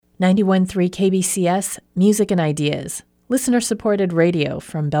91.3 KBCS, Music and Ideas, listener-supported radio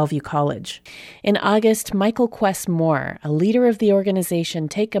from Bellevue College. In August, Michael Quest Moore, a leader of the organization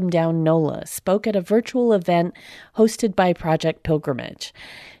Take 'em Down NOLA, spoke at a virtual event hosted by Project Pilgrimage.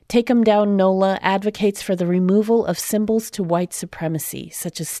 Take 'em Down NOLA advocates for the removal of symbols to white supremacy,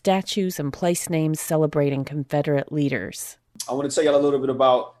 such as statues and place names celebrating Confederate leaders. I want to tell you a little bit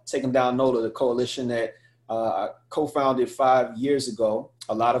about Take 'em Down NOLA, the coalition that I co-founded 5 years ago,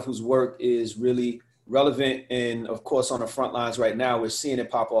 a lot of whose work is really relevant and, of course, on the front lines right now. We're seeing it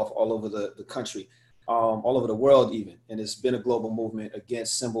pop off all over the country, all over the world even. And it's been a global movement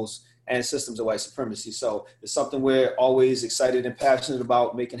against symbols and systems of white supremacy. So it's something we're always excited and passionate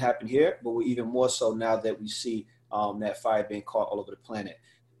about making happen here, but we're even more so now that we see that fire being caught all over the planet.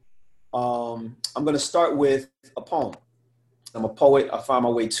 I'm going to start with a poem. I'm a poet. I find my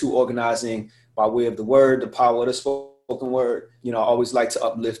way to organizing by way of the word, the power of the spoken word. You know, I always like to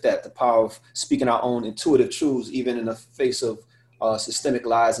uplift that, the power of speaking our own intuitive truths, even in the face of systemic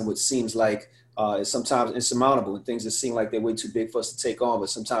lies and what seems like is sometimes insurmountable and things that seem like they're way too big for us to take on. But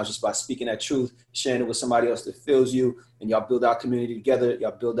sometimes just by speaking that truth, sharing it with somebody else that feels you, and y'all build our community together,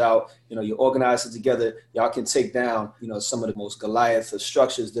 y'all build out, you organize it together, y'all can take down, some of the most Goliath of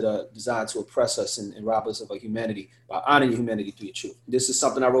structures that are designed to oppress us and rob us of our humanity by honoring humanity through your truth. This is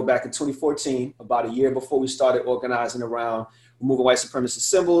something I wrote back in 2014, about a year before we started organizing around removing white supremacist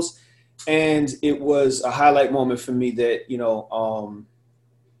symbols. And it was a highlight moment for me that,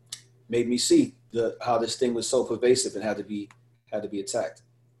 made me see how this thing was so pervasive and had to be attacked.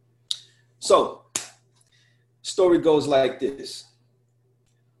 So, story goes like this.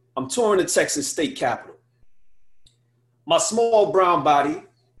 I'm touring the Texas state capitol. My small brown body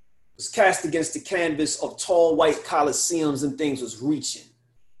was cast against the canvas of tall white coliseums, and things was reaching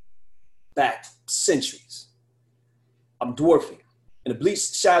back centuries. I'm dwarfing in the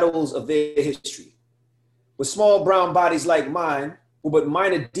bleached shadows of their history. With small brown bodies like mine, were but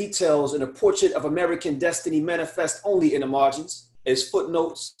minor details in a portrait of American destiny manifest only in the margins, as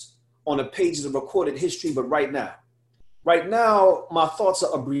footnotes on the pages of recorded history. But right now, my thoughts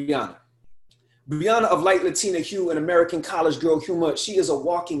are of Brianna. Brianna of light Latina hue and American college girl humor. She is a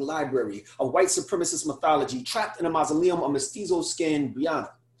walking library of white supremacist mythology, trapped in a mausoleum of mestizo skin. Brianna,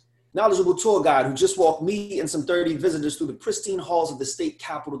 knowledgeable tour guide who just walked me and some 30 visitors through the pristine halls of the state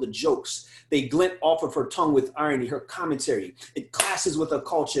capitol. The jokes they glint off of her tongue with irony, her commentary, it clashes with her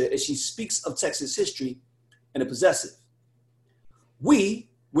culture as she speaks of Texas history in the possessive. We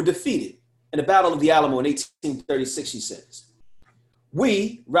were defeated in the Battle of the Alamo in 1836, she says.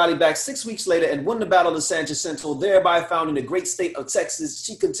 We rallied back 6 weeks later and won the Battle of San Jacinto, thereby founding the great state of Texas,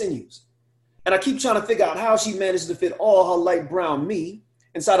 she continues. And I keep trying to figure out how she managed to fit all her light brown me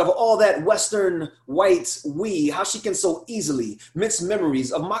inside of all that Western white we, how she can so easily mince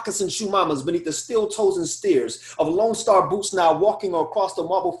memories of moccasin shoe mamas beneath the steel toes and steers of Lone Star boots now walking across the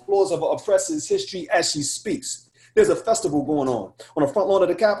marble floors of her oppressor's history as she speaks. There's a festival going on the front lawn of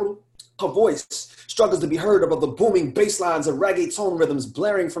the Capitol. Her voice struggles to be heard above the booming bass lines of reggaeton rhythms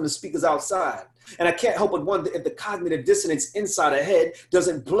blaring from the speakers outside. And I can't help but wonder if the cognitive dissonance inside her head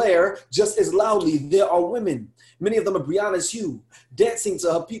doesn't blare just as loudly. There are women, many of them are Brianna's hue, dancing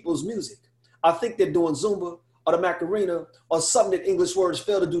to her people's music. I think they're doing Zumba or the Macarena or something that English words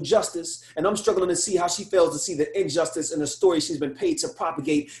fail to do justice. And I'm struggling to see how she fails to see the injustice in the story she's been paid to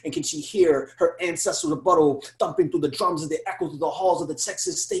propagate. And can she hear her ancestral rebuttal thumping through the drums as they echo through the halls of the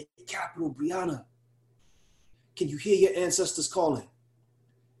Texas state capitol? Brianna, can you hear your ancestors calling?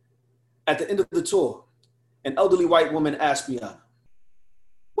 At the end of the tour, an elderly white woman asked Brianna,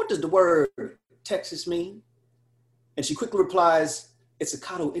 what does the word Texas mean? And she quickly replies, it's a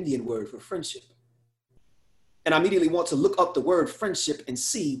Caddo Indian word for friendship. And I immediately want to look up the word friendship and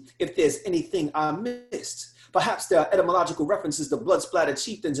see if there's anything I missed. Perhaps there are etymological references to blood-splattered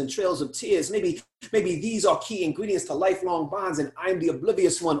chieftains and trails of tears. Maybe these are key ingredients to lifelong bonds and I'm the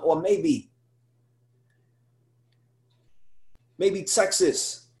oblivious one. Or maybe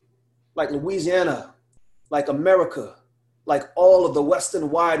Texas, like Louisiana, like America, like all of the Western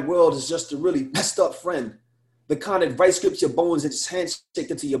wide world is just a really messed up friend. The kind that vice grips your bones and just handshake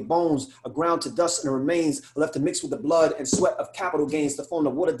into your bones, are ground to dust and remains are left to mix with the blood and sweat of capital gains to form the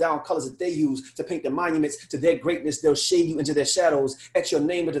watered down colors that they use to paint the monuments to their greatness. They'll shade you into their shadows, etch your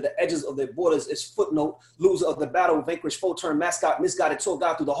name into the edges of their borders. It's footnote, loser of the battle, vanquished foe-turned mascot, misguided tour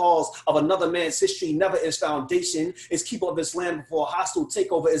guide through the halls of another man's history. Never is foundation, is keeper of this land before a hostile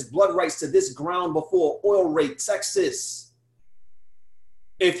takeover, is blood rights to this ground before oil rate. Texas,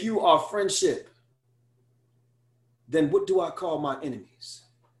 if you are friendship, then what do I call my enemies?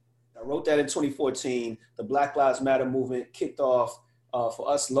 I wrote that in 2014. The Black Lives Matter movement kicked off for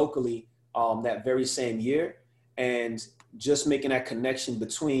us locally that very same year, and just making that connection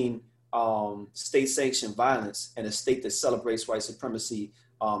between state-sanctioned violence and a state that celebrates white supremacy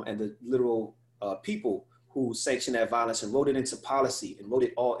and the literal people who sanctioned that violence and wrote it into policy and wrote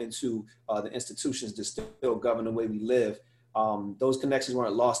it all into the institutions that still govern the way we live. Those connections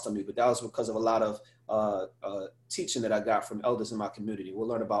weren't lost on me, but that was because of a lot of teaching that I got from elders in my community. We'll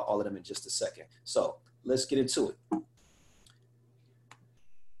learn about all of them in just a second. So let's get into it.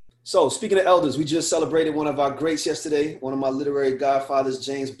 So speaking of elders, we just celebrated one of our greats yesterday, one of my literary godfathers,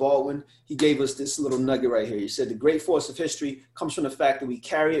 James Baldwin. He gave us this little nugget right here. He said, the great force of history comes from the fact that we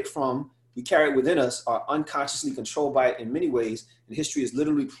carry it within us, are unconsciously controlled by it in many ways, and history is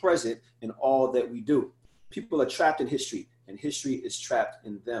literally present in all that we do. People are trapped in history, and history is trapped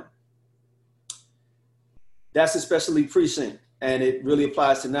in them. That's especially prescient, and it really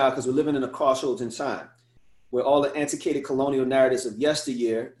applies to now because we're living in a crossroads in time, where all the antiquated colonial narratives of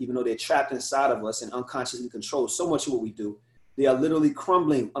yesteryear, even though they're trapped inside of us and unconsciously control so much of what we do, they are literally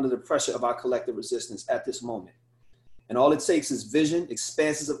crumbling under the pressure of our collective resistance at this moment. And all it takes is vision,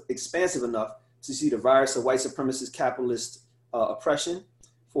 expansive enough to see the virus of white supremacist capitalist oppression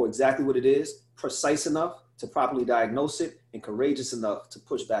for exactly what it is, precise enough to properly diagnose it, and courageous enough to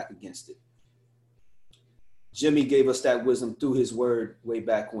push back against it. Jimmy gave us that wisdom through his word way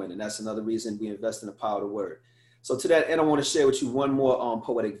back when, and that's another reason we invest in the power of the word. So to that end, I want to share with you one more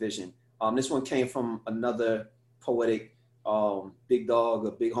poetic vision. This one came from another poetic big dog,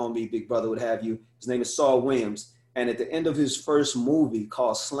 a big homie, big brother, what have you. His name is Saul Williams. And at the end of his first movie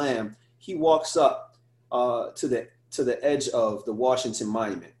called Slam, he walks up to the edge of the Washington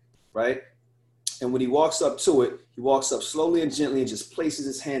Monument, right? And when he walks up to it, he walks up slowly and gently and just places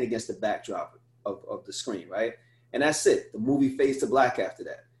his hand against the backdrop of the screen, right? And that's it. The movie fades to black after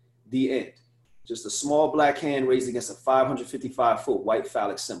that. The end. Just a small black hand raised against a 555-foot white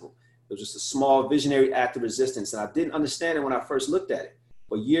phallic symbol. It was just a small visionary act of resistance. And I didn't understand it when I first looked at it.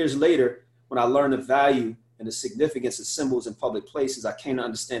 But years later, when I learned the value and the significance of symbols in public places, I came to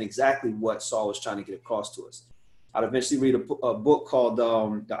understand exactly what Saul was trying to get across to us. I'd eventually read a book called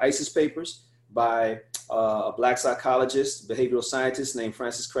The ISIS Papers by a Black psychologist, behavioral scientist named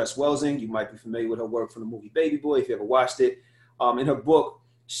Frances Cress Welsing. You might be familiar with her work from the movie Baby Boy if you ever watched it. In her book,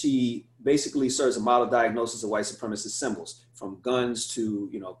 she basically serves a model diagnosis of white supremacist symbols, from guns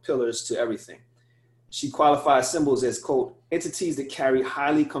to pillars to everything. She qualifies symbols as, quote, entities that carry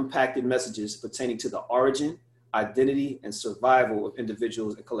highly compacted messages pertaining to the origin, identity, and survival of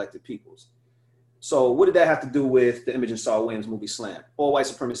individuals and collective peoples. So what did that have to do with the image in Saul Williams' movie Slam, or white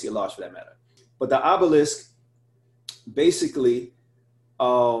supremacy at large for that matter? But the obelisk, basically,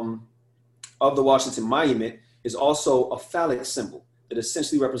 of the Washington Monument is also a phallic symbol that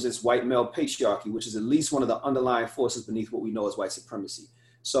essentially represents white male patriarchy, which is at least one of the underlying forces beneath what we know as white supremacy.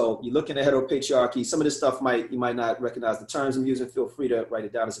 So you look at the heteropatriarchy, some of this stuff you might not recognize the terms I'm using. Feel free to write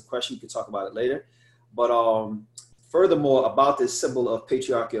it down as a question. You can talk about it later. But furthermore, about this symbol of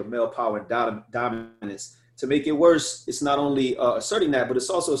patriarchy, of male power and dominance, to make it worse, it's not only asserting that, but it's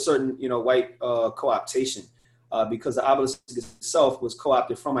also asserting, white co-optation, because the obelisk itself was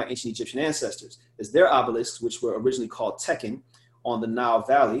co-opted from our ancient Egyptian ancestors. As their obelisks, which were originally called Tekken on the Nile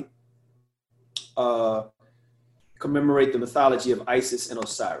Valley, commemorate the mythology of Isis and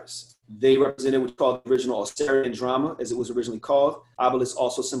Osiris. They represented what's called the original Osirian drama, as it was originally called. Obelisks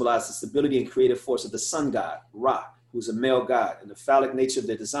also symbolize the stability and creative force of the sun god, Ra, who's a male god, and the phallic nature of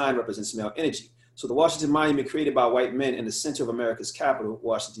their design represents male energy. So the Washington Monument, created by white men in the center of America's capital,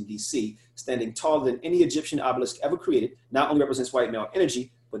 Washington, D.C., standing taller than any Egyptian obelisk ever created, not only represents white male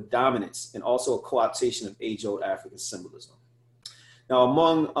energy, but dominance, and also a co-optation of age-old African symbolism. Now,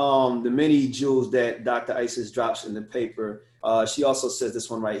 among the many jewels that Dr. Isis drops in the paper, she also says this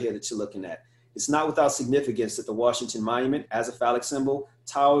one right here that you're looking at. It's not without significance that the Washington Monument, as a phallic symbol,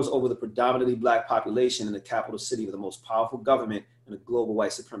 towers over the predominantly Black population in the capital city of the most powerful government in the global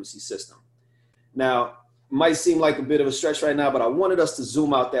white supremacy system. Now, it might seem like a bit of a stretch right now, but I wanted us to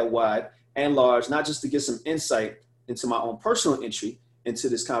zoom out that wide and large, not just to get some insight into my own personal entry into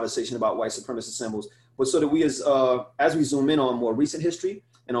this conversation about white supremacist symbols, but so that we, as we zoom in on more recent history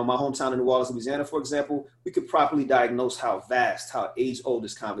and on my hometown in New Orleans, Louisiana, for example, we could properly diagnose how vast, how age-old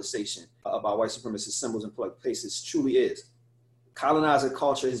this conversation about white supremacist symbols and public places truly is. Colonizer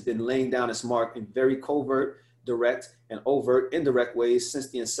culture has been laying down its mark in very covert, direct, and overt, indirect ways since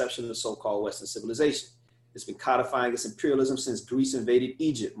the inception of the so-called Western civilization. It's been codifying its imperialism since Greece invaded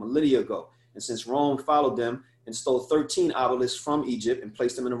Egypt millennia ago, and since Rome followed them and stole 13 obelisks from Egypt and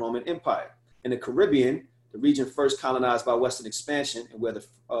placed them in the Roman Empire. In the Caribbean, the region first colonized by Western expansion and where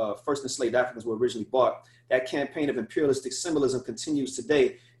the first enslaved Africans were originally bought, that campaign of imperialistic symbolism continues today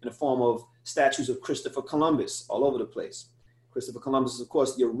in the form of statues of Christopher Columbus all over the place. Christopher Columbus is, of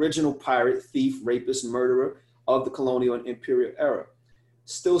course, the original pirate, thief, rapist, murderer of the colonial and imperial era,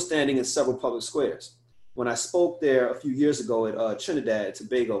 still standing in several public squares. When I spoke there a few years ago at Trinidad and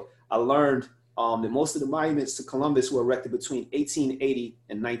Tobago, I learned that most of the monuments to Columbus were erected between 1880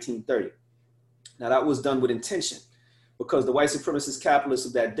 and 1930. Now, that was done with intention because the white supremacist capitalists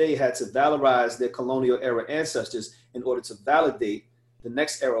of that day had to valorize their colonial era ancestors in order to validate the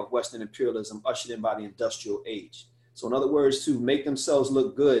next era of Western imperialism ushered in by the industrial age. So in other words, to make themselves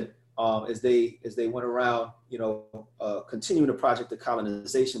look good as they went around, continuing the project of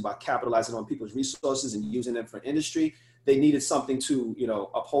colonization by capitalizing on people's resources and using them for industry, they needed something to,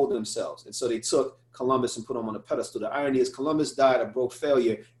 uphold themselves. And so they took Columbus and put him on a pedestal. The irony is Columbus died a broke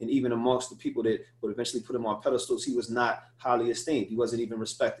failure, and even amongst the people that would eventually put him on pedestals, he was not highly esteemed. He wasn't even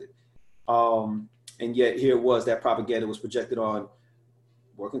respected. And yet here it was, that propaganda was projected on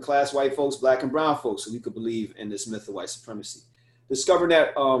working class white folks, black and brown folks, so we could believe in this myth of white supremacy. Discovering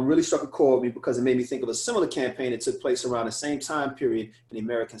that really struck a chord with me because it made me think of a similar campaign that took place around the same time period in the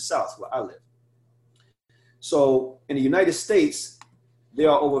American South, where I live. So in the United States, there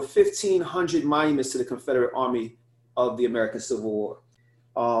are over 1,500 monuments to the Confederate Army of the American Civil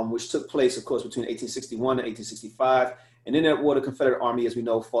War, which took place, of course, between 1861 and 1865. And in that war, the Confederate Army, as we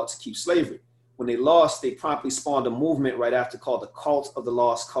know, fought to keep slavery. When they lost, they promptly spawned a movement right after called the Cult of the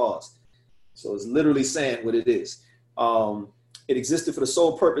Lost Cause. So it's literally saying what it is. It existed for the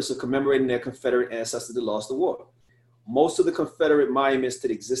sole purpose of commemorating their Confederate ancestors that lost the war. Most of the Confederate monuments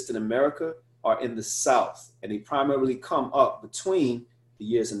that exist in America are in the South, and they primarily come up between the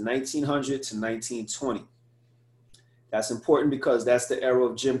years of 1900 to 1920. That's important because that's the era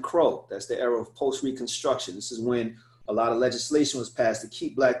of Jim Crow. That's the era of post-Reconstruction. This is when a lot of legislation was passed to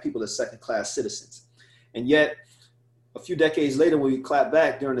keep Black people as second-class citizens. And yet, a few decades later, when we clap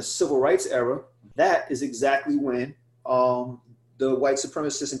back during the Civil Rights era, that is exactly when the white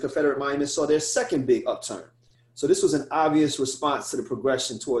supremacists and Confederate monuments saw their second big upturn. So this was an obvious response to the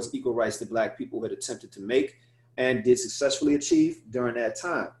progression towards equal rights that Black people had attempted to make and did successfully achieve during that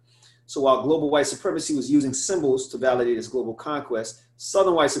time. So while global white supremacy was using symbols to validate its global conquest,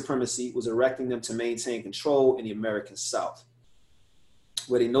 Southern white supremacy was erecting them to maintain control in the American South,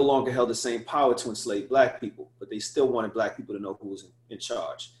 where they no longer held the same power to enslave Black people, but they still wanted Black people to know who was in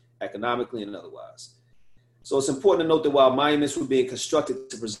charge, economically and otherwise. So it's important to note that while monuments were being constructed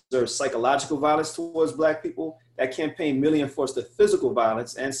to preserve psychological violence towards Black people, that campaign merely enforced the physical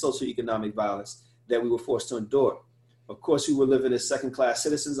violence and socioeconomic violence that we were forced to endure. Of course, we were living as second-class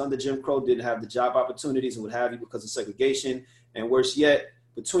citizens under Jim Crow, didn't have the job opportunities and what have you because of segregation. And worse yet,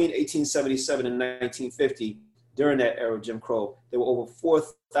 between 1877 and 1950, during that era of Jim Crow, there were over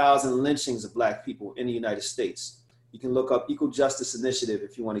 4,000 lynchings of Black people in the United States. You can look up Equal Justice Initiative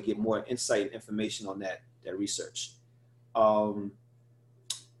if you want to get more insight and information on that research.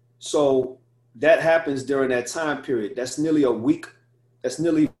 So that happens during that time period. That's nearly a week. That's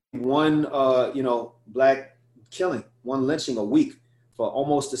nearly one, Black killing, one lynching a week for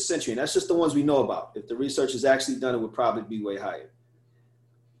almost a century. And that's just the ones we know about. If the research is actually done, it would probably be way higher.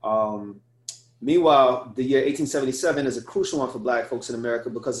 Meanwhile, the year 1877 is a crucial one for Black folks in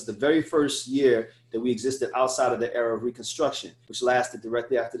America because it's the very first year that we existed outside of the era of Reconstruction, which lasted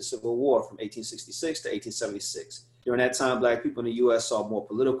directly after the Civil War from 1866 to 1876. During that time, Black people in the U.S. saw more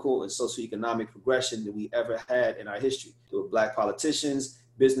political and socioeconomic progression than we ever had in our history. There were Black politicians,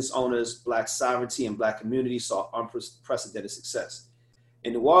 business owners, Black sovereignty, and Black communities saw unprecedented success.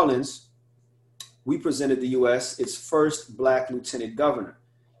 In New Orleans, we presented the U.S. its first Black lieutenant governor,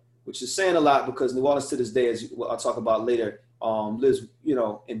 which is saying a lot because New Orleans to this day, as I'll talk about later, lives,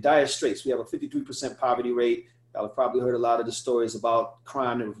 in dire straits. We have a 53% poverty rate. Y'all have probably heard a lot of the stories about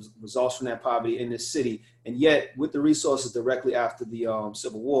crime that results from that poverty in this city. And yet, with the resources directly after the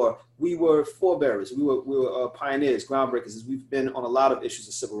Civil War, we were forebearers. We were pioneers, groundbreakers. As we've been on a lot of issues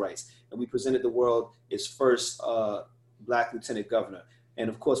of civil rights. And we presented the world its first Black lieutenant governor. And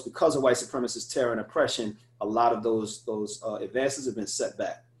of course, because of white supremacist terror and oppression, a lot of those advances have been set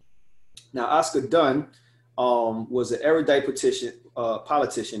back. Now, Oscar Dunn was an erudite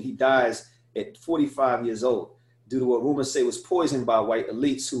politician. He dies at 45 years old due to what rumors say was poisoned by white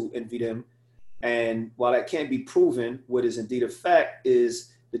elites who envied him. And while that can't be proven, what is indeed a fact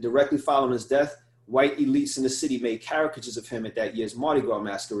is that directly following his death, white elites in the city made caricatures of him at that year's Mardi Gras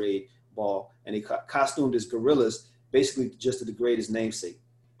masquerade ball, and they costumed as gorillas, basically just to degrade his namesake.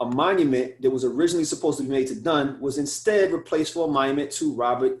 A monument that was originally supposed to be made to Dunn was instead replaced for a monument to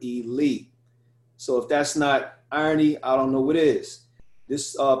Robert E. Lee. So if that's not irony, I don't know what is.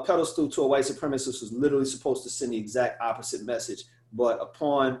 This pedestal to a white supremacist was literally supposed to send the exact opposite message. But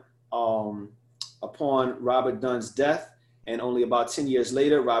upon Robert Dunn's death, and only about 10 years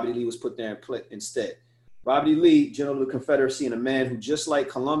later, Robert E. Lee was put there instead. Robert E. Lee, General of the Confederacy, and a man who, just like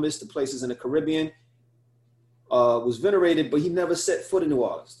Columbus, the places in the Caribbean, was venerated, but he never set foot in New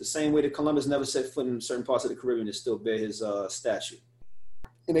Orleans. The same way that Columbus never set foot in certain parts of the Caribbean that still bear his statue.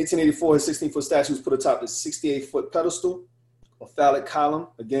 In 1884, his 16-foot statue was put atop the 68-foot pedestal, a phallic column,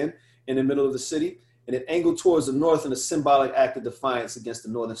 again, in the middle of the city, and it angled towards the north in a symbolic act of defiance against the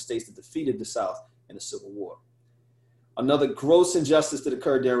northern states that defeated the South in the Civil War. Another gross injustice that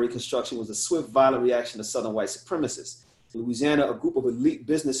occurred during Reconstruction was the swift, violent reaction of Southern white supremacists. In Louisiana, a group of elite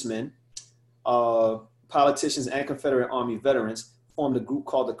businessmen, politicians, and Confederate Army veterans formed a group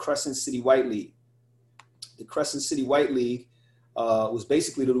called the Crescent City White League. The Crescent City White League was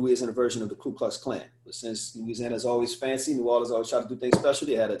basically the Louisiana version of the Ku Klux Klan. But since Louisiana is always fancy, New Orleans always try to do things special,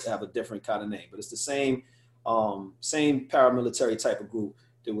 they had to have a different kind of name. But it's the same paramilitary type of group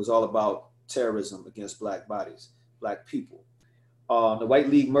that was all about terrorism against Black bodies, Black people. The White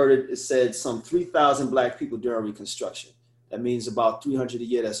League murdered, it said, some 3,000 Black people during Reconstruction. That means about 300 a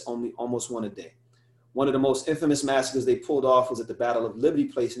year. That's almost one a day. One of the most infamous massacres they pulled off was at the Battle of Liberty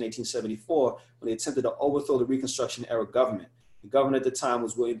Place in 1874, when they attempted to overthrow the Reconstruction-era government. The governor at the time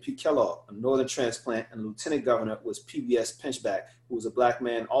was William P. Kellogg, a northern transplant, and the lieutenant governor was P.B.S. Pinchback, who was a Black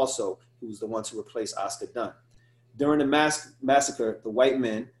man also, who was the one to replace Oscar Dunn. During the massacre, the White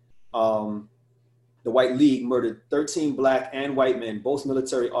League murdered 13 Black and white men, both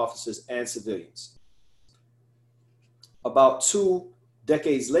military officers and civilians. About 2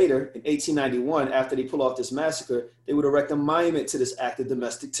 decades later, in 1891, after they pull off this massacre, they would erect a monument to this act of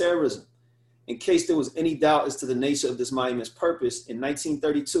domestic terrorism. In case there was any doubt as to the nature of this monument's purpose, in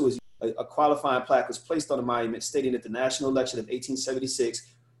 1932, a qualifying plaque was placed on the monument stating that the national election of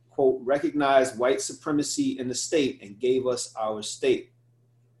 1876, quote, recognized white supremacy in the state and gave us our state.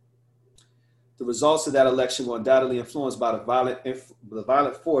 The results of that election were undoubtedly influenced by the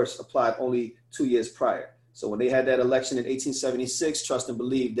violent force applied only 2 years prior. So when they had that election in 1876, trust and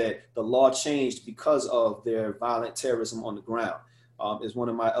believe that the law changed because of their violent terrorism on the ground. As one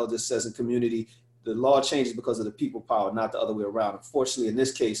of my elders says in community, the law changes because of the people power, not the other way around. Unfortunately, in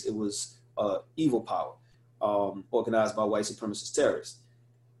this case, it was evil power organized by white supremacist terrorists.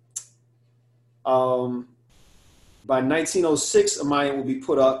 By 1906, a monument will be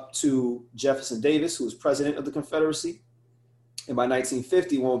put up to Jefferson Davis, who was president of the Confederacy. And by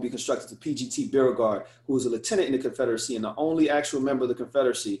 1950, one will be constructed to P.G.T. Beauregard, who was a lieutenant in the Confederacy and the only actual member of the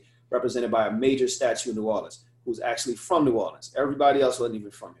Confederacy represented by a major statue in New Orleans, who was actually from New Orleans. Everybody else wasn't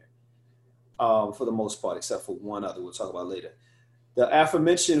even from here, for the most part, except for one other we'll talk about later. The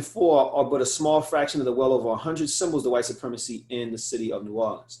aforementioned four are but a small fraction of the well over 100 symbols of white supremacy in the city of New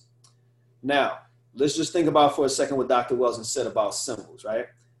Orleans. Now, let's just think about for a second what Dr. Welsing said about symbols, right?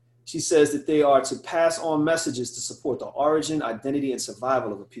 She says that they are to pass on messages to support the origin, identity, and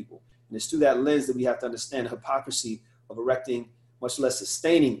survival of a people. And it's through that lens that we have to understand the hypocrisy of erecting, much less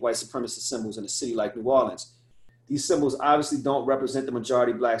sustaining, white supremacist symbols in a city like New Orleans. These symbols obviously don't represent the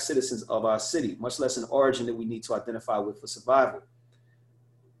majority Black citizens of our city, much less an origin that we need to identify with for survival.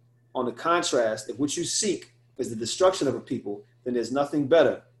 On the contrast, if what you seek is the destruction of a people, then there's nothing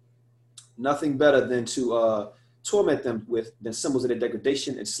better than to torment them with than symbols of their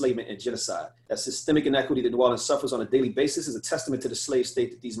degradation, enslavement, and genocide. That systemic inequity that New Orleans suffers on a daily basis is a testament to the slave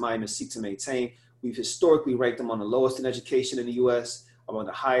state that these monuments seek to maintain. We've historically ranked them on the lowest in education in the U.S., among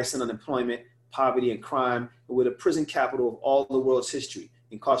the highest in unemployment, poverty, and crime, and we're the prison capital of all the world's history,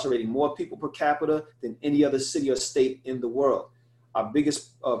 incarcerating more people per capita than any other city or state in the world. Our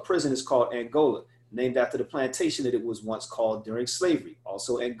biggest prison is called Angola, named after the plantation that it was once called during slavery,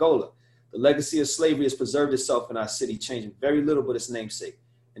 also Angola. The legacy of slavery has preserved itself in our city, changing very little but its namesake,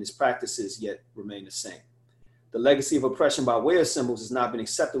 and its practices yet remain the same. The legacy of oppression by way of symbols has not been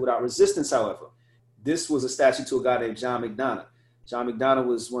accepted without resistance, however. This was a statue to a guy named John McDonough. John McDonough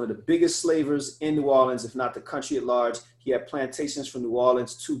was one of the biggest slavers in New Orleans, if not the country at large. He had plantations from New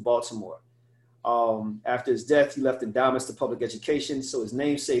Orleans to Baltimore. After his death, he left endowments to public education, so his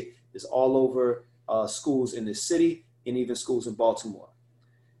namesake is all over schools in this city and even schools in Baltimore.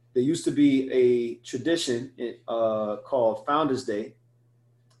 There used to be a tradition called Founders Day,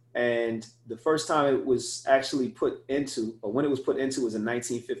 and the first time it was actually put into, or when it was put into, was in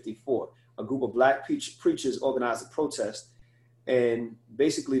 1954. A group of Black preachers organized a protest, and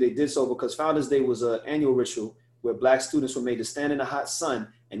basically they did so because Founders Day was an annual ritual where Black students were made to stand in the hot sun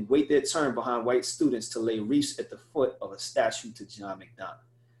and wait their turn behind white students to lay wreaths at the foot of a statue to John McDonough.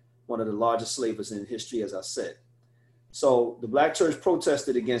 one of the largest slavers in history, as I said. So the Black church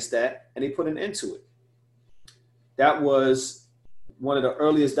protested against that, and they put an end to it. That was one of the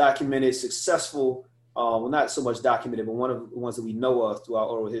earliest documented successful, well, not so much documented, but one of the ones that we know of throughout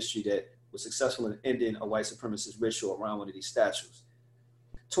oral history that was successful in ending a white supremacist ritual around one of these statues.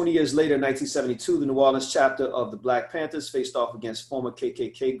 20 years later, in 1972, the New Orleans chapter of the Black Panthers faced off against former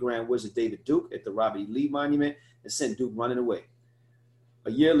KKK Grand Wizard David Duke at the Robert E. Lee Monument and sent Duke running away.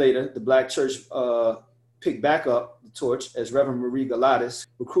 A year later, the Black church picked back up the torch as Reverend Marie Galatis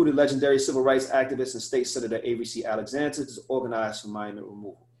recruited legendary civil rights activist and state senator Avery C. Alexander to organize for monument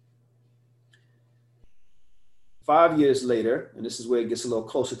removal. 5 years later, and this is where it gets a little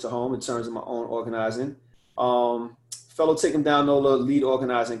closer to home in terms of my own organizing, fellow Take 'em Down NOLA lead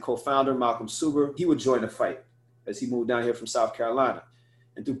organizer and co-founder Malcolm Suber, he would join the fight as he moved down here from South Carolina.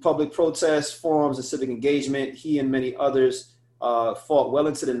 And through public protests, forums, and civic engagement, he and many others fought well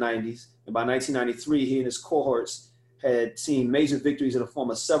into the 90s. And by 1993, he and his cohorts had seen major victories in the form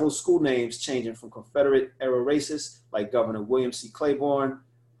of several school names changing from Confederate era racists like Governor William C. Claiborne,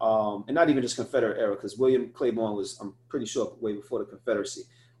 and not even just Confederate era, because William Claiborne was, I'm pretty sure, way before the Confederacy.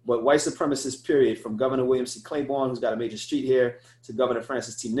 But white supremacist period, from Governor William C. Claiborne, who's got a major street here, to Governor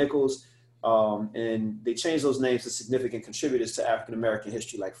Francis T. Nichols. And they changed those names to significant contributors to African-American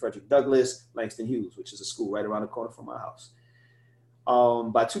history like Frederick Douglass, Langston Hughes, which is a school right around the corner from my house.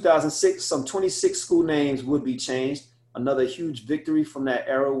 By 2006, some 26 school names would be changed. Another huge victory from that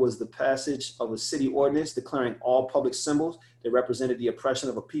era was the passage of a city ordinance declaring all public symbols that represented the oppression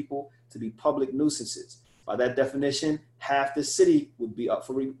of a people to be public nuisances. By that definition, half the city would be up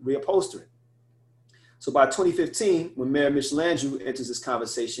for reupholstering. So by 2015, when Mayor Mitch Landrieu enters this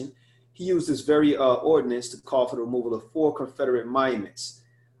conversation, he used this very ordinance to call for the removal of 4 Confederate monuments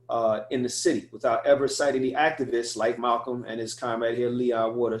in the city without ever citing the activists like Malcolm and his comrade here,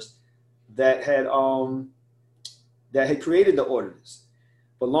 Leon Waters, that had created the ordinance.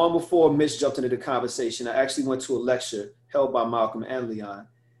 But long before Mitch jumped into the conversation, I actually went to a lecture held by Malcolm and Leon,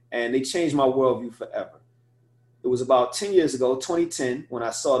 and they changed my worldview forever. It was about 10 years ago, 2010, when I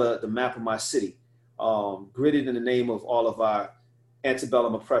saw the map of my city, gridded in the name of all of our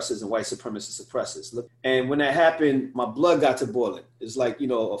antebellum oppressors and white supremacist oppressors. And when that happened, my blood got to boiling. It's like, you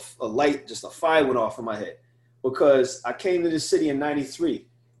know, a light, just a fire went off in my head, because I came to this city in 93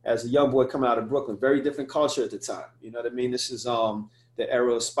 as a young boy coming out of Brooklyn, very different culture at the time. You know what I mean? This is the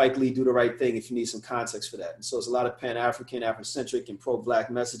era of Spike Lee, Do the Right Thing, if you need some context for that. And so it's a lot of Pan-African, Afrocentric, and pro-Black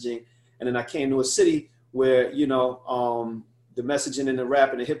messaging. And then I came to a city where, you know, the messaging in the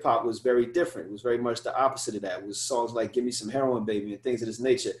rap and the hip hop was very different. It was very much the opposite of that. It was songs like Give Me Some Heroin, Baby, and things of this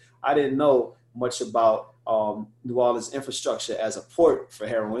nature. I didn't know much about New Orleans infrastructure as a port for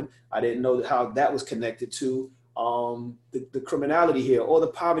heroin. I didn't know how that was connected to the criminality here, or the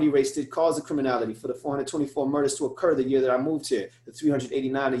poverty rates that caused the criminality for the 424 murders to occur the year that I moved here, the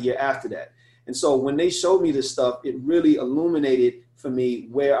 389 a year after that. And so when they showed me this stuff, it really illuminated for me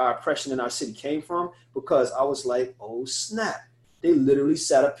where our oppression in our city came from, because I was like, oh snap. They literally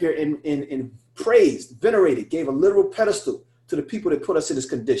sat up here and praised, venerated, gave a literal pedestal to the people that put us in this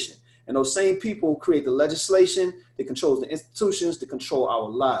condition. And those same people create the legislation that controls the institutions that control our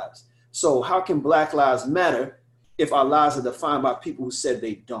lives. So how can Black lives matter if our lives are defined by people who said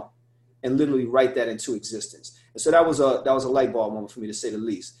they don't, and literally write that into existence? And so that was a light bulb moment for me, to say the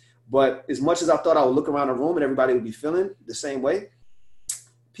least. But as much as I thought I would look around the room and everybody would be feeling the same way,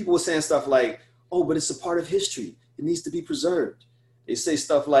 people were saying stuff like, oh, but it's a part of history. It needs to be preserved. They say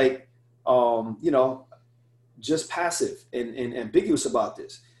stuff like, you know, just passive and ambiguous about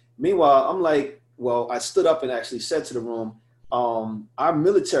this. Meanwhile, I'm like, well, I stood up and actually said to the room, our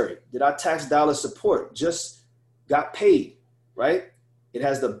military that our tax dollars support just got paid, right? It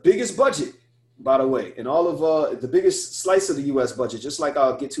has the biggest budget, by the way, and all of the biggest slice of the U.S. budget, just like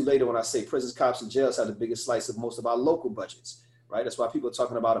I'll get to later when I say prisons, cops, and jails have the biggest slice of most of our local budgets, right? That's why people are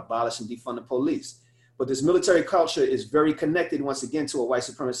talking about abolishing, defunding police. But this military culture is very connected, once again, to a white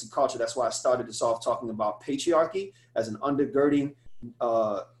supremacy culture. That's why I started this off talking about patriarchy as an undergirding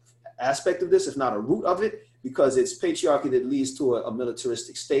aspect of this, if not a root of it, because it's patriarchy that leads to a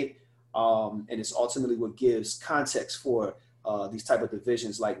militaristic state. And it's ultimately what gives context for these type of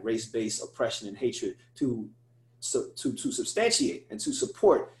divisions like race-based oppression and hatred to substantiate and to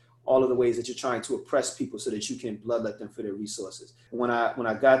support all of the ways that you're trying to oppress people so that you can bloodlet them for their resources. When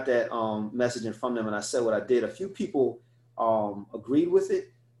I got that messaging from them and I said what I did, a few people agreed with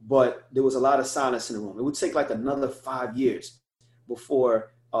it, but there was a lot of silence in the room. It would take like another 5 years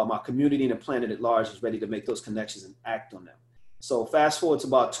before my community and the planet at large is ready to make those connections and act on them. So fast forward to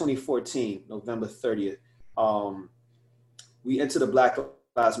about 2014, November 30th, we entered the Black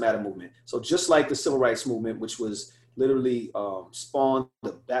Lives Matter movement. So just like the Civil Rights Movement, which was literally spawned,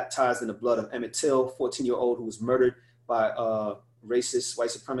 baptized in the blood of Emmett Till, 14-year-old who was murdered by racist white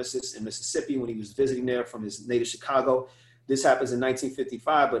supremacists in Mississippi when he was visiting there from his native Chicago. This happens in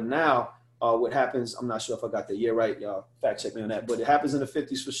 1955, but now what happens, I'm not sure if I got the year right, y'all fact check me on that, but it happens in the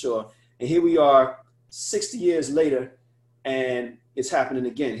 50s for sure. And here we are 60 years later, and it's happening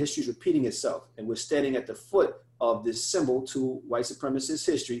again. History's repeating itself, and we're standing at the foot of this symbol to white supremacist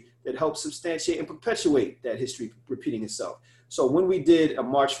history that helps substantiate and perpetuate that history repeating itself. So when we did a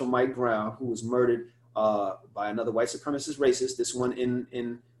march for Mike Brown, who was murdered by another white supremacist racist, this one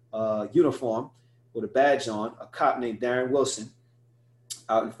in uniform with a badge on, a cop named Darren Wilson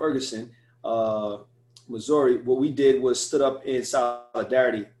out in Ferguson, Missouri, what we did was stood up in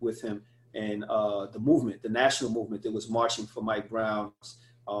solidarity with him and the movement, the national movement that was marching for Mike Brown's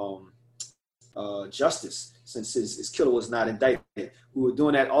justice, since his killer was not indicted. We were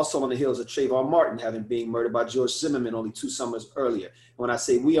doing that also on the heels of Trayvon Martin having been murdered by George Zimmerman only 2 summers earlier. When I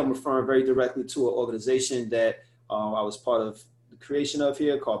say we, I'm referring very directly to an organization that I was part of the creation of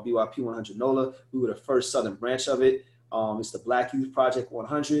here called BYP 100 NOLA. We were the first Southern branch of it. It's the Black Youth Project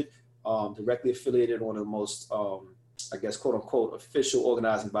 100, directly affiliated on the most, I guess, quote unquote, official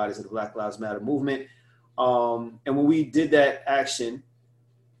organizing bodies of the Black Lives Matter movement. And when we did that action,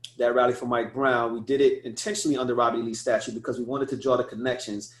 that rally for Mike Brown, we did it intentionally under Robert E. Lee's statute because we wanted to draw the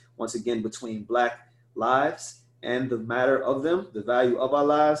connections, once again, between Black lives and the matter of them, the value of our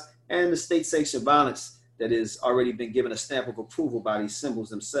lives, and the state-sanctioned violence that has already been given a stamp of approval by these symbols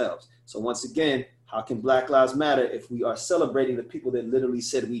themselves. So once again, how can Black Lives matter if we are celebrating the people that literally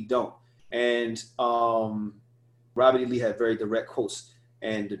said we don't? And Robert E. Lee had very direct quotes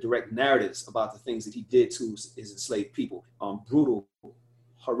and the direct narratives about the things that he did to his enslaved people. Brutal,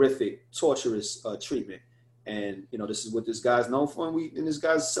 horrific, torturous treatment. And, you know, this is what this guy's known for, and this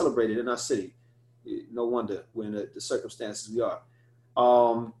guy's celebrated in our city. No wonder we're in the circumstances we are.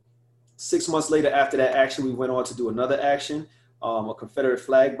 6 months later after that action, we went on to do another action, a Confederate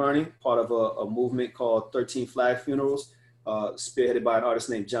flag burning, part of a movement called 13 Flag Funerals, spearheaded by an artist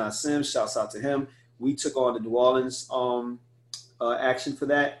named John Sims. Shouts out to him. We took on the New Orleans action for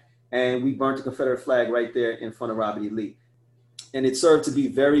that, and we burnt the Confederate flag right there in front of Robert E. Lee. And it served to be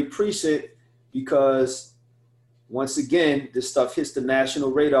very prescient because, once again, this stuff hits the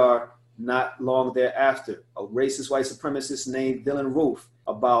national radar not long thereafter. A racist white supremacist named Dylan Roof,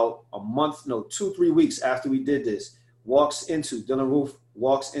 about 2-3 weeks after we did this, Dylan Roof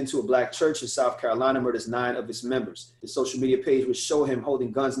walks into a Black church in South Carolina, murders 9 of its members. His social media page would show him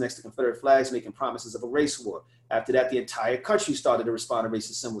holding guns next to Confederate flags, making promises of a race war. After that, the entire country started to respond to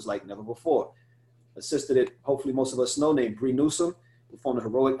racist symbols like never before. A sister that hopefully most of us know named Bree Newsom performed a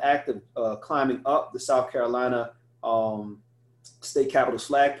heroic act of climbing up the South Carolina state capitol's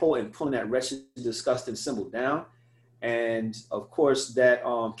flagpole and pulling that wretched, disgusting symbol down. And of course, that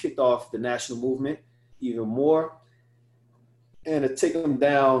kicked off the national movement even more. And a Take Them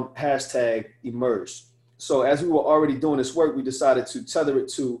Down hashtag emerged. So as we were already doing this work, we decided to tether it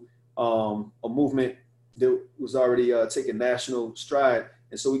to a movement that was already taking national stride.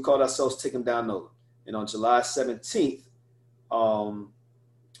 And so we called ourselves Take Them Down NOLA. And on July 17th,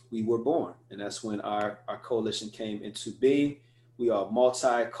 we were born. And that's when our coalition came into being. We are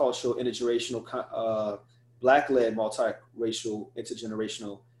multicultural, intergenerational, Black-led, multiracial,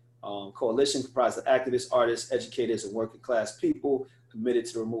 intergenerational coalition comprised of activists, artists, educators, and working class people committed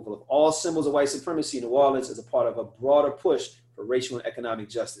to the removal of all symbols of white supremacy in New Orleans as a part of a broader push for racial and economic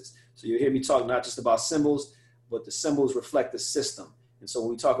justice. So you'll hear me talk not just about symbols, but the symbols reflect the system. And so when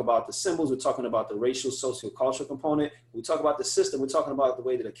we talk about the symbols, we're talking about the racial, socio-cultural component. When we talk about the system, we're talking about the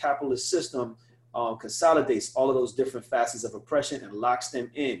way that a capitalist system consolidates all of those different facets of oppression and locks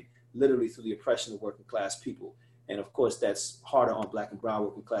them in, literally through the oppression of working class people. And of course, that's harder on Black and brown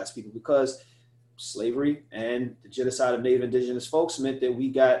working class people because slavery and the genocide of Native Indigenous folks meant that we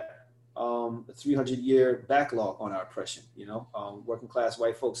got a 300-year backlog on our oppression. You know, working class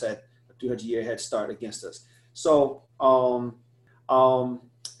white folks had a 300-year head start against us. So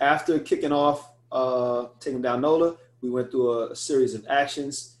after kicking off Taking Down NOLA, we went through a series of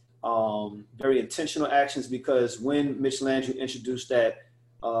actions, very intentional actions, because when Mitch Landrieu introduced that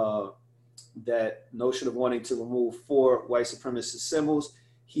notion of wanting to remove 4 white supremacist symbols,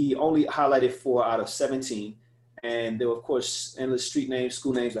 he only highlighted 4 out of 17. And there were, of course, endless street names,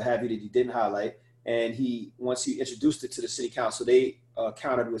 school names, what have you, that he didn't highlight. And once he introduced it to the city council, they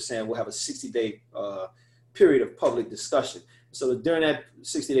countered with saying, we'll have a 60-day period of public discussion. So during that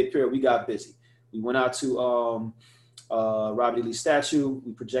 60-day period, we got busy. We went out to Robert E. Lee statue.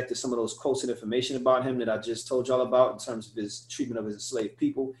 We projected some of those quotes and information about him that I just told y'all about in terms of his treatment of his enslaved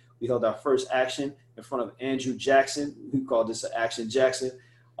people. We held our first action in front of Andrew Jackson. We called this an Action Jackson.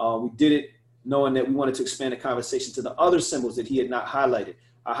 We did it knowing that we wanted to expand the conversation to the other symbols that he had not highlighted.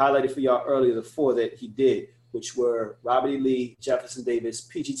 I highlighted for y'all earlier the 4 that he did, which were Robert E. Lee, Jefferson Davis,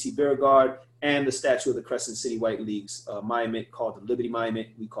 PGT Beauregard, and the statue of the Crescent City White League's monument called the Liberty Monument.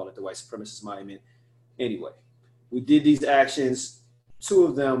 We call it the White Supremacist Monument. Anyway, we did these actions, 2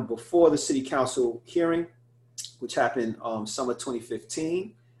 of them before the city council hearing, which happened summer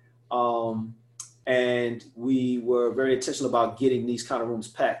 2015. And we were very intentional about getting these kind of rooms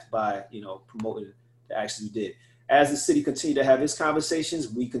packed by, promoting the actions we did. As the city continued to have its conversations,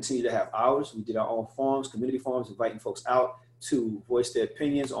 we continued to have ours. We did our own forums, community forums, inviting folks out to voice their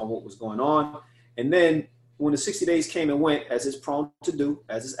opinions on what was going on. And then when the 60 days came and went, as it's prone to do,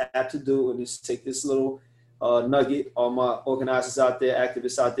 as it's apt to do, and just take this little nugget, all my organizers out there,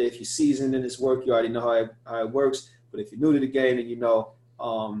 activists out there, if you're seasoned in this work, you already know how it works. But if you're new to the game, then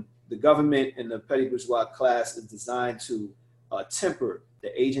the government and the petty bourgeois class is designed to temper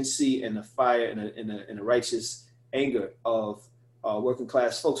the agency and the fire and the righteous anger of working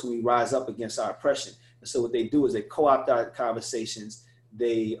class folks when we rise up against our oppression. And so what they do is they co-opt our conversations,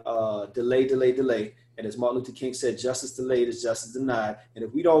 they delay. And as Martin Luther King said, justice delayed is justice denied. And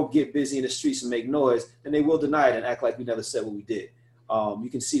if we don't get busy in the streets and make noise, then they will deny it and act like we never said what we did. You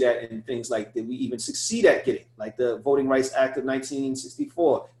can see that in things like that we even succeed at getting, like the Voting Rights Act of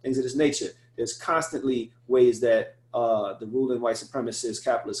 1964, things of this nature. There's constantly ways that the ruling white supremacist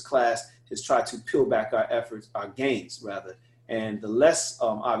capitalist class has tried to peel back our efforts, our gains rather. And the less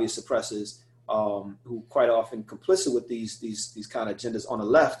obvious oppressors who quite often complicit with these kind of agendas on the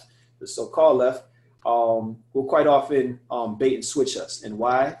left, the so-called left, will quite often bait and switch us. And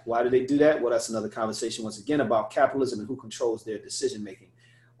why? Why do they do that? Well, that's another conversation once again about capitalism and who controls their decision making.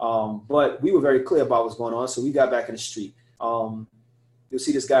 But we were very clear about what's going on, so we got back in the street. You'll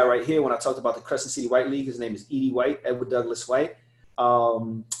see this guy right here when I talked about the Crescent City White League. His name is Edie White, Edward Douglas White.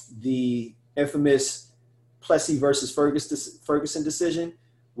 The infamous Plessy versus Ferguson decision,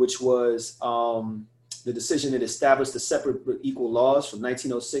 which was the decision that established the separate but equal laws from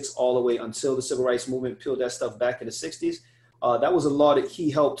 1906 all the way until the Civil Rights Movement peeled that stuff back in the 60s. That was a law that he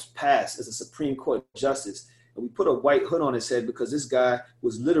helped pass as a Supreme Court justice. And we put a white hood on his head because this guy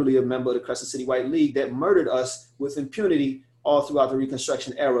was literally a member of the Crescent City White League that murdered us with impunity all throughout the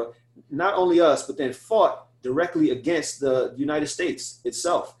Reconstruction era. Not only us, but then fought directly against the United States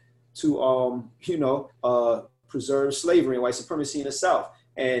itself to, preserve slavery and white supremacy in the South.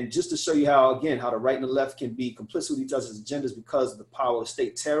 And just to show you how, again, how the right and the left can be complicit with each other's agendas because of the power of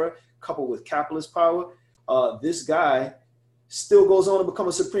state terror coupled with capitalist power, this guy still goes on to become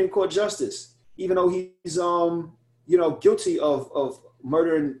a Supreme Court justice, even though he's, guilty of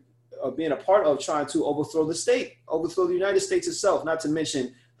murder and being a part of trying to overthrow the state, overthrow the United States itself, not to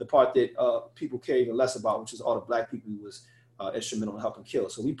mention the part that people care even less about, which is all the Black people he was instrumental in helping kill.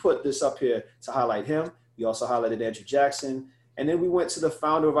 So we put this up here to highlight him. We also highlighted Andrew Jackson. And then we went to the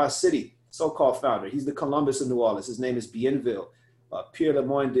founder of our city, so-called founder. He's the Columbus of New Orleans. His name is Bienville, Pierre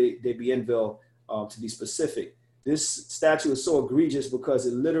Lemoyne de Bienville, to be specific. This statue is so egregious because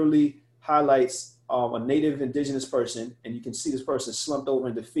it literally highlights a native indigenous person, and you can see this person slumped over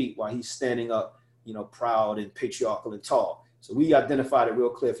in defeat while he's standing up, proud and patriarchal and tall. So we identified it real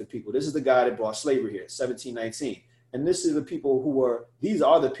clear for people. This is the guy that brought slavery here, 1719. And these are the people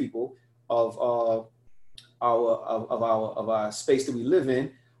of our space that we live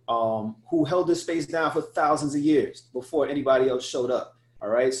in, who held this space down for thousands of years before anybody else showed up. All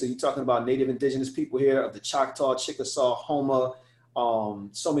right, so you're talking about native indigenous people here of the Choctaw, Chickasaw, Houma,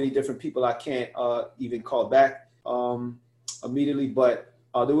 so many different people I can't even call back immediately, but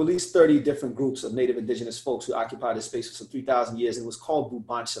there were at least 30 different groups of native indigenous folks who occupied this space for some 3,000 years. And it was called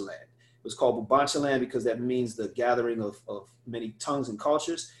Bubancha land. It was called Bubancha land because that means the gathering of many tongues and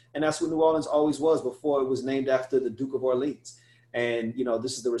cultures. And that's what New Orleans always was before it was named after the Duke of Orleans. And,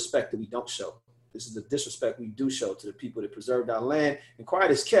 this is the respect that we don't show. This is the disrespect we do show to the people that preserved our land. And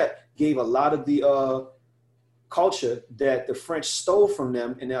quiet as kept gave a lot of the culture that the French stole from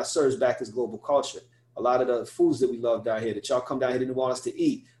them and now serves back as global culture. A lot of the foods that we love down here, that y'all come down here to New Orleans to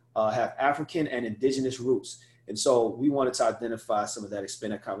eat, have African and indigenous roots. And so we wanted to identify some of that,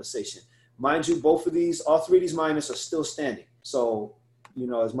 expand that conversation. Mind you, all three of these monuments are still standing. So,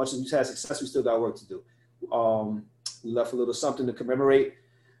 as much as we've had success, we still got work to do. We left a little something to commemorate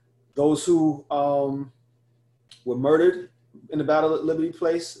those who were murdered in the Battle at Liberty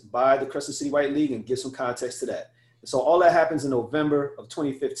Place by the Crescent City White League and give some context to that. And so all that happens in November of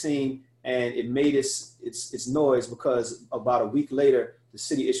 2015. and it made its noise because about a week later, the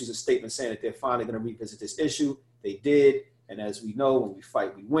city issues a statement saying that they're finally going to revisit this issue. They did, and as we know, when we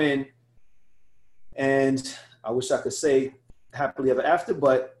fight, we win. And I wish I could say happily ever after,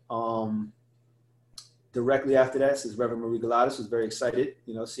 but directly after that, since Reverend Marie Galatas was very excited,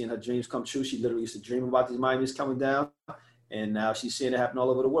 seeing her dreams come true. She literally used to dream about these monuments coming down, and now she's seeing it happen all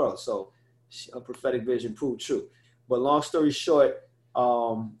over the world. So her prophetic vision proved true. But long story short,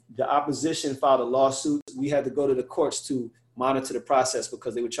 the opposition filed a lawsuit. We had to go to the courts to monitor the process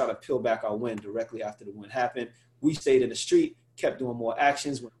because they were trying to peel back our win directly after the win happened. We stayed in the street, kept doing more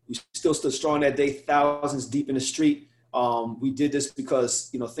actions. We still stood strong that day, thousands deep in the street. We did this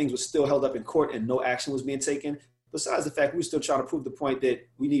because, things were still held up in court and no action was being taken. Besides the fact we were still trying to prove the point that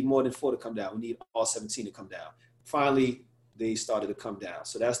we need more than 4 to come down. We need all 17 to come down. Finally, they started to come down.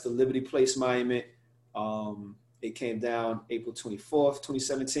 So that's the Liberty Place monument. It came down April 24th,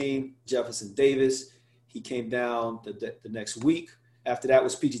 2017. Jefferson Davis, he came down the next week. After that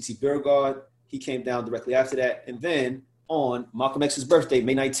was PGT Beauregard. He came down directly after that. And then on Malcolm X's birthday,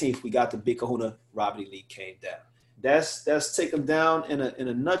 May 19th, we got the Big Kahuna Robert E. Lee came down. That's take them down in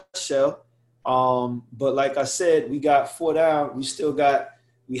a nutshell. But like I said, we got 4 down.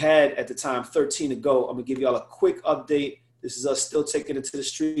 We had at the time 13 to go. I'm gonna give y'all a quick update. This is us still taking it to the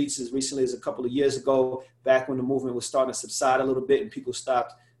streets as recently as a couple of years ago, back when the movement was starting to subside a little bit and people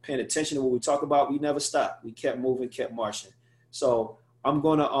stopped paying attention to what we talk about. We never stopped. We kept moving, kept marching. So I'm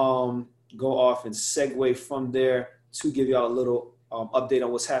gonna go off and segue from there to give y'all a little update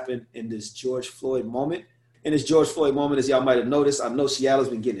on what's happened in this George Floyd moment. In this George Floyd moment, as y'all might have noticed, I know Seattle's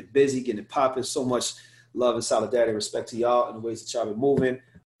been getting it busy, getting it popping. So much love and solidarity and respect to y'all and the ways that y'all been moving.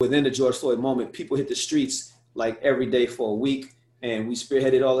 Within the George Floyd moment, people hit the streets like every day for a week, and we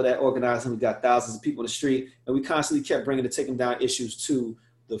spearheaded all of that organizing. We got thousands of people in the street, and we constantly kept bringing the taking down issues to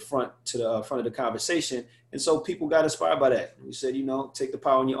the front of the conversation. And so people got inspired by that. And we said, take the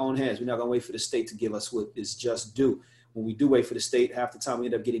power in your own hands. We're not gonna wait for the state to give us what is just due. When we do wait for the state, half the time we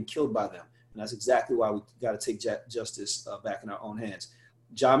end up getting killed by them. And that's exactly why we got to take justice back in our own hands.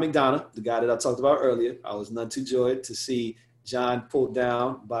 John McDonough, the guy that I talked about earlier, I was none too joyed to see John pulled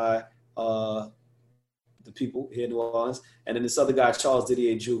down by the people here in New Orleans. And then this other guy, Charles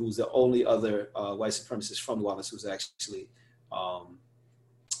Didier Drew, who's the only other white supremacist from New Orleans who's actually on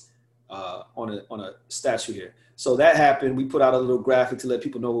a statue here. So that happened. We put out a little graphic to let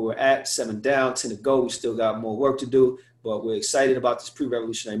people know where we're at. 7 down, 10 to go. We still got more work to do, but we're excited about this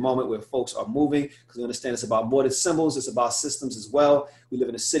pre-revolutionary moment where folks are moving because we understand it's about more than symbols. It's about systems as well. We live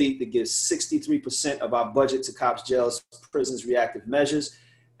in a city that gives 63% of our budget to cops, jails, prisons, reactive measures,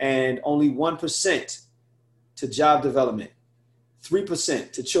 and only 1% to job development,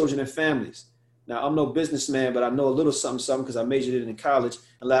 3% to children and families. Now, I'm no businessman, but I know a little something because I majored in it in college.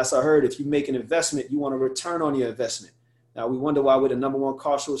 And last I heard, if you make an investment, you want a return on your investment. Now, we wonder why we're the #1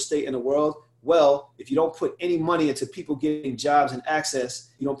 carceral state in the world. Well, if you don't put any money into people getting jobs and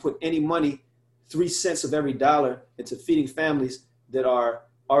access, you don't put any money, 3 cents of every dollar into feeding families that are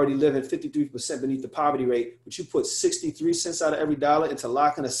already living 53% beneath the poverty rate, but you put 63 cents out of every dollar into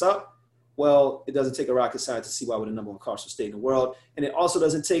locking us up, well, it doesn't take a rocket science to see why we're the #1 carceral state in the world. And it also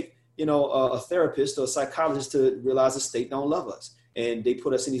doesn't take a therapist or a psychologist to realize the state don't love us. And they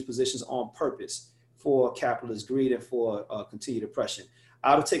put us in these positions on purpose for capitalist greed and for continued oppression.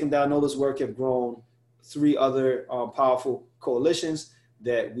 Out of Take 'em Down NOLA's work have grown 3 other powerful coalitions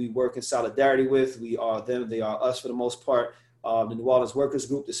that we work in solidarity with. We are them, they are us for the most part. The New Orleans Workers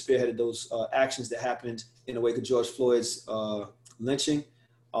Group that spearheaded those actions that happened in the wake of George Floyd's lynching.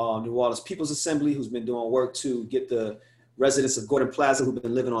 New Orleans People's Assembly, who's been doing work to get the residents of Gordon Plaza who've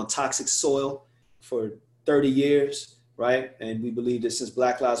been living on toxic soil for 30 years, right? And we believe that since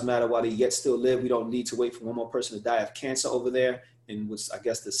Black Lives Matter, while they yet still live, we don't need to wait for one more person to die of cancer over there, in what's, I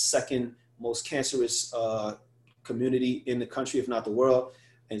guess, the second most cancerous community in the country, if not the world.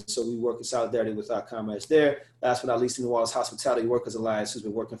 And so we work in solidarity with our comrades there. Last but not least, the New Orleans Hospitality Workers Alliance, who's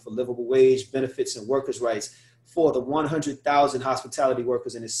been working for livable wage, benefits, and workers' rights for the 100,000 hospitality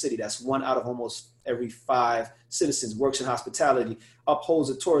workers in the city. That's 1 out of almost every 5 citizens works in hospitality, upholds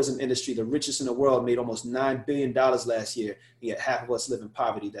the tourism industry, the richest in the world, made almost $9 billion last year, and yet half of us live in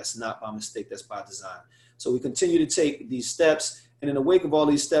poverty. That's not by mistake, that's by design. So we continue to take these steps, and in the wake of all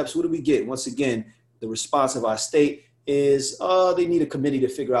these steps, what do we get? Once again, the response of our state is they need a committee to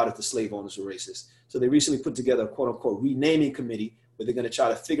figure out if the slave owners were racist. So they recently put together a quote-unquote renaming committee where they're going to try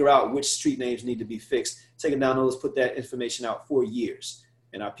to figure out which street names need to be fixed. Take 'em down those, put that information out for years.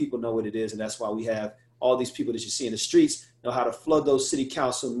 And our people know what it is, and that's why we have all these people that you see in the streets know how to flood those city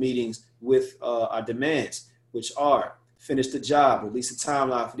council meetings with our demands, which are Finish the job, release a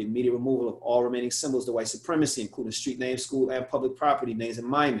timeline for the immediate removal of all remaining symbols of white supremacy, including street names, school and public property names and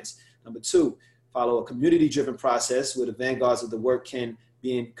monuments. Number 2, follow a community-driven process where the vanguards of the work can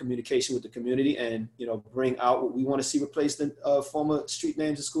be in communication with the community and, bring out what we want to see replaced in former street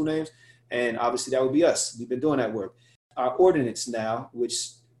names and school names. And obviously that would be us. We've been doing that work. Our ordinance now,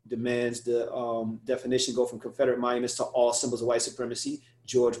 which demands the definition go from Confederate monuments to all symbols of white supremacy.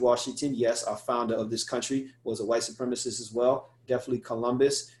 George Washington, yes, our founder of this country, was a white supremacist as well. Definitely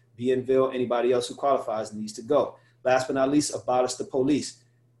Columbus, Bienville, anybody else who qualifies needs to go. Last but not least, abolish the police.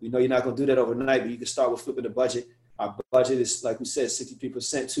 We know you're not going to do that overnight, but you can start with flipping the budget. Our budget is, like we said,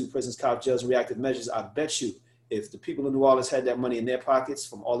 63% to prisons, cops, jails, and reactive measures. I bet you if the people in New Orleans had that money in their pockets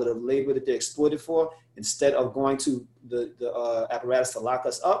from all of the labor that they're exploited for, instead of going to the apparatus to lock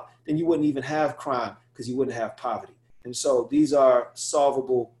us up, then you wouldn't even have crime because you wouldn't have poverty. And so these are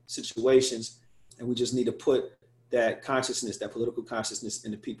solvable situations, and we just need to put that consciousness, that political consciousness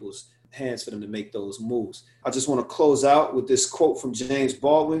in the people's hands for them to make those moves. I just want to close out with this quote from James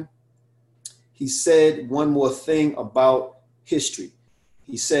Baldwin. He said one more thing about history.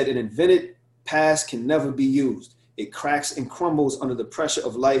 He said, an invented past can never be used. It cracks and crumbles under the pressure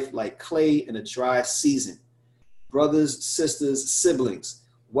of life like clay in a dry season. Brothers, sisters, siblings,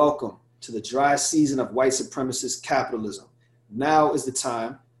 welcome to the dry season of white supremacist capitalism. Now is the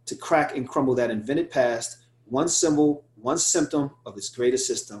time to crack and crumble that invented past, one symbol, one symptom of its greater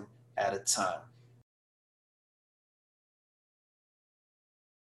system at a time.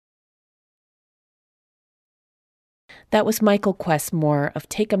 That was Michael Quest Moore of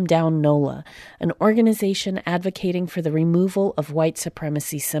Take 'em Down NOLA, an organization advocating for the removal of white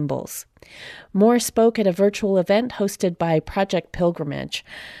supremacy symbols. Moore spoke at a virtual event hosted by Project Pilgrimage.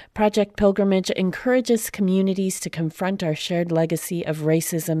 Project Pilgrimage encourages communities to confront our shared legacy of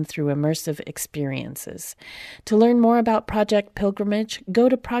racism through immersive experiences. To learn more about Project Pilgrimage, go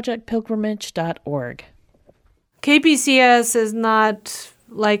to projectpilgrimage.org. KBCS is not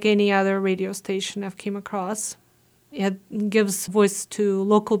like any other radio station I've came across. It gives voice to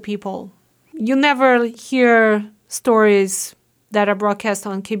local people. You never hear stories that are broadcast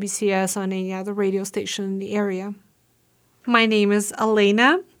on KBCS on any other radio station in the area. My name is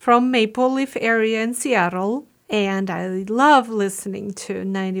Elena from Maple Leaf area in Seattle, and I love listening to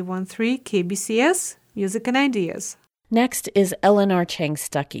 91.3 KBCS, Music and Ideas. Next is Eleanor Chang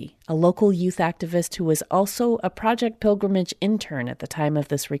Stuckey, a local youth activist who was also a Project Pilgrimage intern at the time of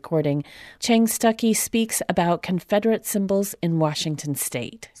this recording. Chang Stuckey speaks about Confederate symbols in Washington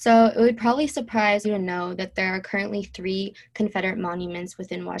state. So it would probably surprise you to know that there are currently 3 Confederate monuments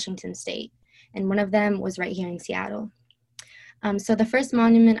within Washington state, and one of them was right here in Seattle. So the first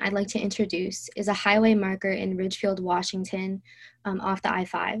monument I'd like to introduce is a highway marker in Ridgefield, Washington, off the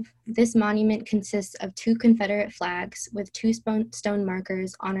I-5. This monument consists of 2 Confederate flags with 2 stone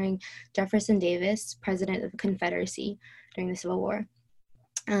markers honoring Jefferson Davis, President of the Confederacy during the Civil War.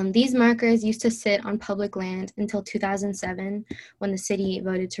 These markers used to sit on public land until 2007 when the city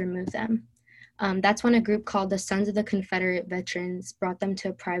voted to remove them. That's when a group called the Sons of the Confederate Veterans brought them to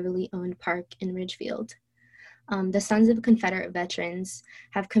a privately owned park in Ridgefield. The Sons of Confederate Veterans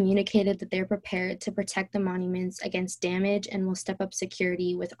have communicated that they're prepared to protect the monuments against damage and will step up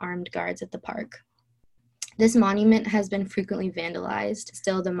security with armed guards at the park. This monument has been frequently vandalized.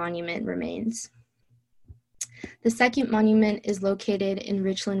 Still, the monument remains. The second monument is located in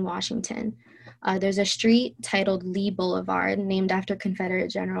Richland, Washington. There's a street titled Lee Boulevard named after Confederate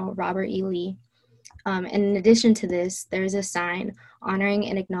General Robert E. Lee. And in addition to this, there is a sign honoring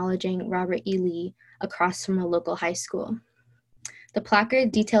and acknowledging Robert E. Lee across from a local high school. The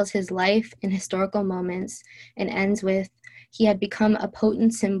placard details his life and historical moments and ends with, he had become a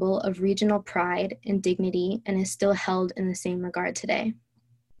potent symbol of regional pride and dignity and is still held in the same regard today.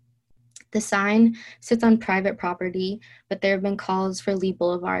 The sign sits on private property, but there have been calls for Lee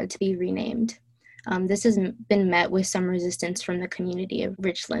Boulevard to be renamed. This has been met with some resistance from the community of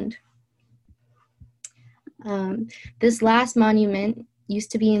Richland. This last monument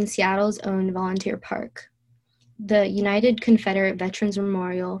used to be in Seattle's own volunteer park. The United Confederate Veterans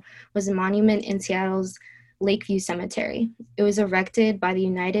Memorial was a monument in Seattle's Lakeview Cemetery. It was erected by the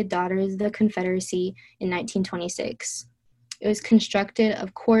United Daughters of the Confederacy in 1926. It was constructed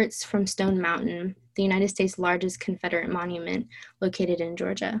of quartz from Stone Mountain, the United States' largest Confederate monument located in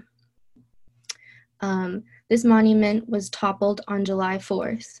Georgia. This monument was toppled on July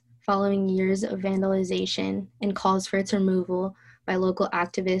 4th, following years of vandalization and calls for its removal by local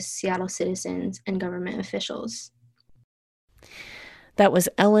activists, Seattle citizens, and government officials. That was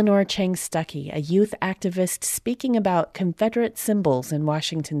Eleanor Chang Stuckey, a youth activist speaking about Confederate symbols in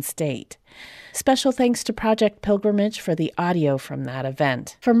Washington state. Special thanks to Project Pilgrimage for the audio from that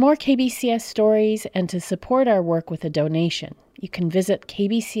event. For more KBCS stories and to support our work with a donation, you can visit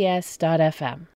kbcs.fm.